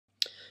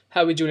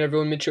How we doing,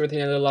 everyone? Mitch here with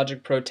another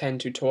Logic Pro 10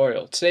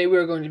 tutorial. Today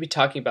we're going to be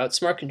talking about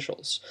smart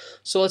controls.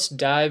 So let's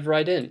dive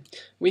right in.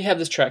 We have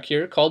this track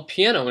here called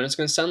Piano, and it's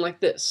going to sound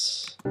like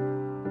this.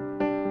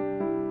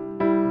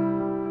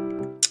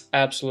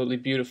 Absolutely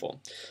beautiful.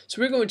 So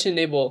we're going to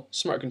enable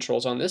smart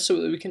controls on this so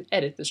that we can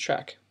edit this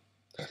track.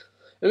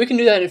 And we can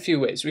do that in a few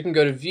ways. We can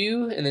go to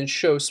View and then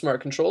Show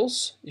Smart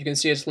Controls. You can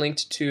see it's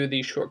linked to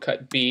the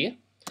shortcut B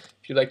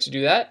if you'd like to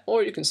do that,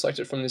 or you can select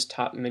it from this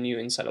top menu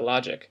inside of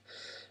Logic.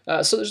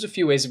 So there's a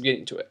few ways of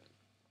getting to it.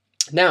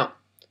 Now,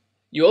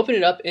 you open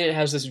it up and it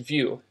has this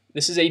view.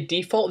 This is a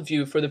default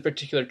view for the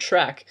particular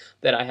track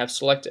that I have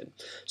selected.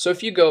 So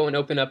if you go and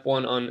open up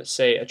one on,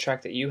 say, a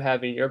track that you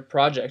have in your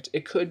project,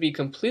 it could be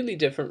completely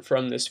different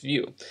from this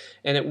view.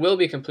 And it will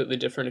be completely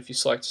different if you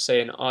select,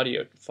 say, an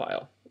audio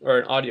file, or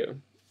an audio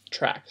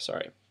track,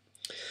 sorry.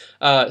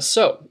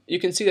 So you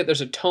can see that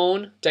there's a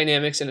tone,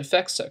 dynamics, and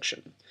effects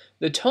section.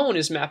 The tone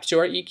is mapped to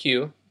our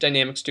EQ,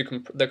 dynamics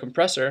to the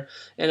compressor,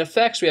 and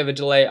effects we have a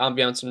delay,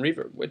 ambiance, and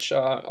reverb, which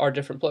are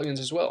different plugins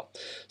as well.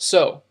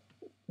 So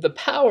the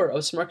power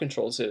of smart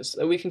controls is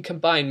that we can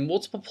combine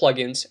multiple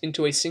plugins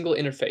into a single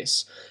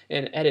interface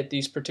and edit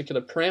these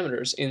particular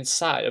parameters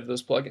inside of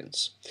those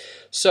plugins.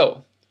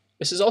 So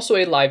this is also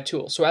a live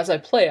tool. So as I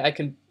play, I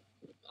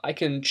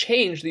can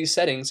change these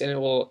settings and it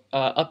will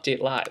update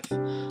live.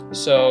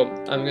 So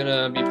I'm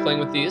gonna be playing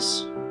with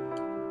these.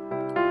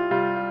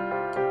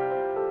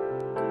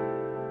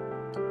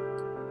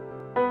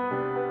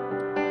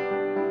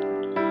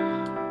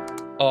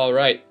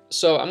 Alright,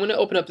 so I'm going to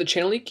open up the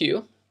channel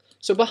EQ.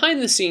 So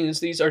behind the scenes,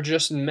 these are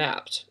just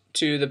mapped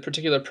to the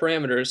particular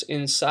parameters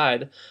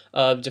inside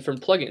of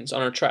different plugins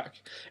on our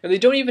track. And they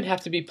don't even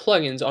have to be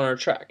plugins on our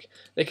track.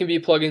 They can be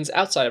plugins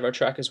outside of our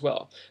track as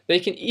well.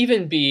 They can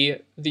even be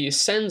the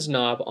sends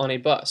knob on a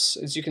bus.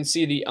 As you can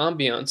see, the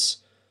ambiance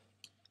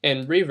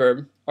and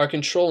reverb are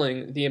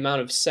controlling the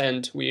amount of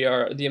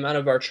the amount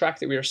of our track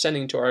that we are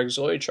sending to our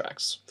auxiliary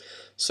tracks.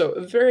 So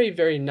a very,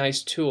 very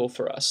nice tool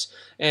for us.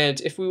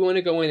 And if we want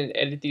to go in and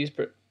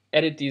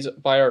edit these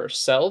by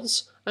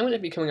ourselves, I'm going to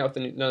be coming out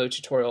with another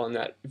tutorial on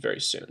that very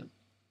soon.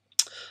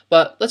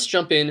 But let's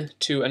jump in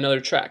to another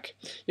track.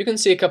 You can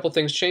see a couple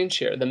things change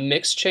here. The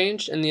mix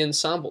changed and the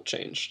ensemble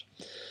changed.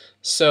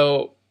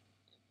 So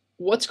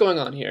what's going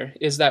on here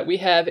is that we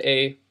have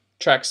a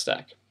track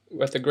stack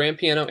with a grand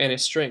piano and a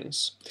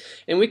strings.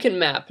 And we can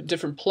map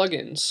different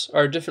plugins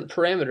or different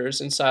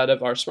parameters inside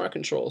of our smart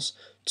controls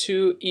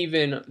to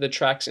even the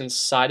tracks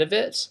inside of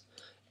it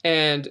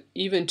and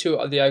even to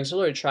the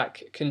auxiliary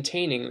track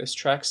containing this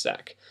track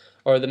stack,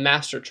 or the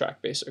master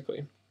track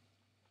basically.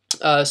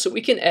 So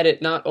we can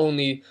edit not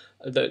only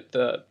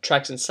the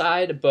tracks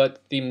inside,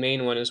 but the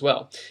main one as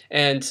well.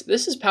 And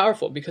this is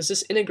powerful because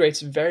this integrates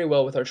very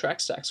well with our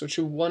track stacks, which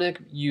we want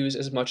to use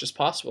as much as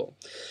possible.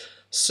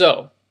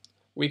 So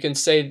we can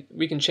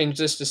change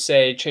this to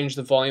say change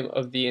the volume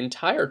of the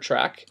entire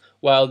track,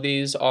 while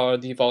these are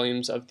the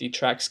volumes of the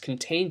tracks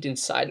contained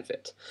inside of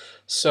it.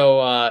 So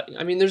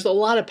I mean, there's a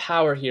lot of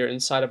power here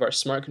inside of our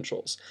smart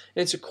controls,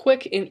 and it's a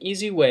quick and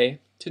easy way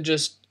to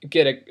just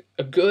get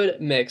a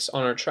good mix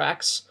on our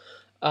tracks.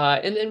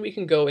 And then we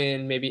can go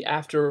in, maybe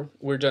after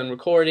we're done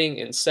recording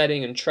and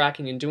setting and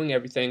tracking and doing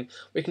everything,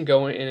 we can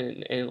go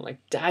in and like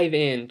dive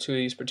into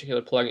these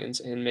particular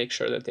plugins and make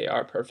sure that they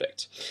are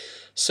perfect.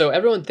 So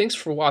everyone, thanks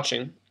for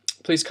watching.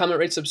 Please comment,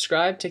 rate,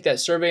 subscribe. Take that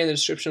survey in the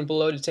description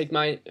below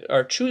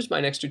to choose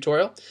my next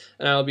tutorial,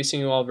 and I will be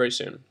seeing you all very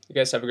soon. You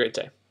guys have a great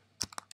day.